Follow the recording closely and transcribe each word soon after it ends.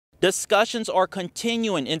Discussions are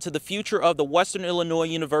continuing into the future of the Western Illinois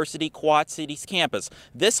University Quad Cities campus.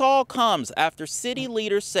 This all comes after city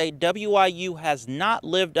leaders say WIU has not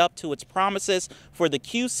lived up to its promises for the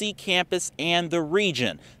QC campus and the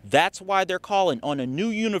region. That's why they're calling on a new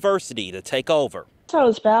university to take over. I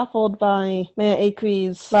was baffled by Mayor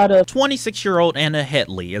Acree's letter. 26-year-old Anna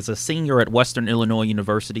Hetley is a senior at Western Illinois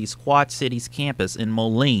University's Quad Cities campus in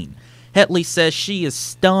MOLINE. Hetley says she is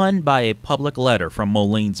stunned by a public letter from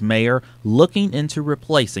MOLINE's mayor looking into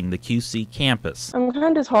replacing the QC campus. I'm kind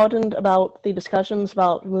of disheartened about the discussions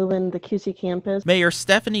about moving the QC campus. Mayor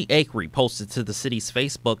Stephanie Acree posted to the city's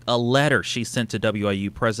Facebook a letter she sent to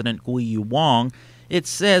WIU President WIU Wong. It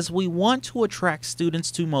says, "We want to attract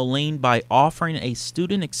students to MOLINE by offering a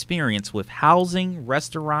student experience with housing,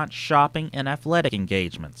 restaurant, shopping, and athletic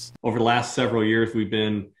engagements." Over the last several years, we've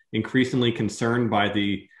been increasingly concerned by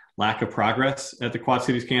the lack of progress at the Quad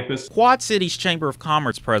Cities campus. Quad Cities Chamber of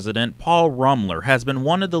Commerce President Paul Rumler has been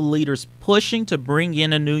one of the leaders pushing to bring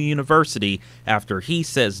in a new university after he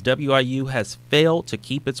says WIU has failed to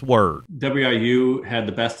keep its word. WIU had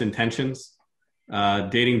the best intentions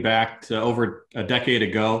dating back to over a decade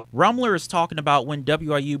ago. Rumler is talking about when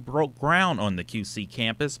WIU broke ground on the QC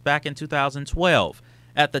campus back in 2012.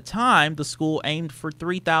 At the time, the school aimed for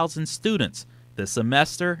 3,000 students. This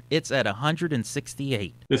semester, it's at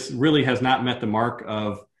 168. This really has not met the mark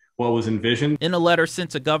of what was envisioned. In a letter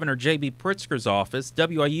sent to Governor J.B. Pritzker's office,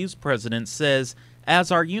 WIU's president says, "As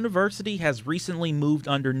our university has recently moved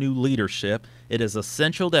under new leadership, it is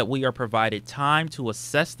essential that we are provided time to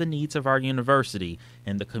assess the needs of our university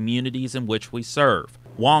and the communities in which we serve."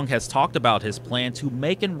 Wong has talked about his plan to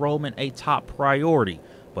make enrollment a top priority,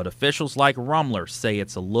 but officials like Rumler say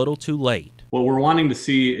it's a little too late. What we're wanting to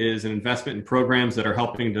see is an investment in programs that are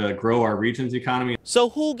helping to grow our region's economy. So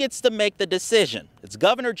who gets to make the decision? It's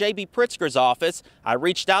Governor J.B. Pritzker's office. I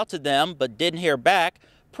reached out to them but didn't hear back.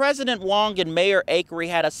 President Wong and Mayor Acree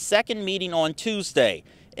had a second meeting on Tuesday.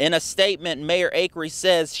 In a statement, Mayor Acree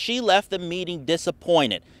says she left the meeting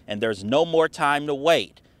disappointed and there's no more time to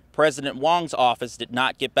wait. President Wong's office did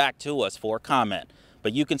not get back to us for a comment,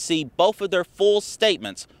 but you can see both of their full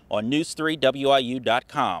statements on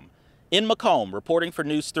news3wiu.com. In Macomb, reporting for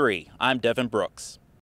News 3, I'm Devin Brooks.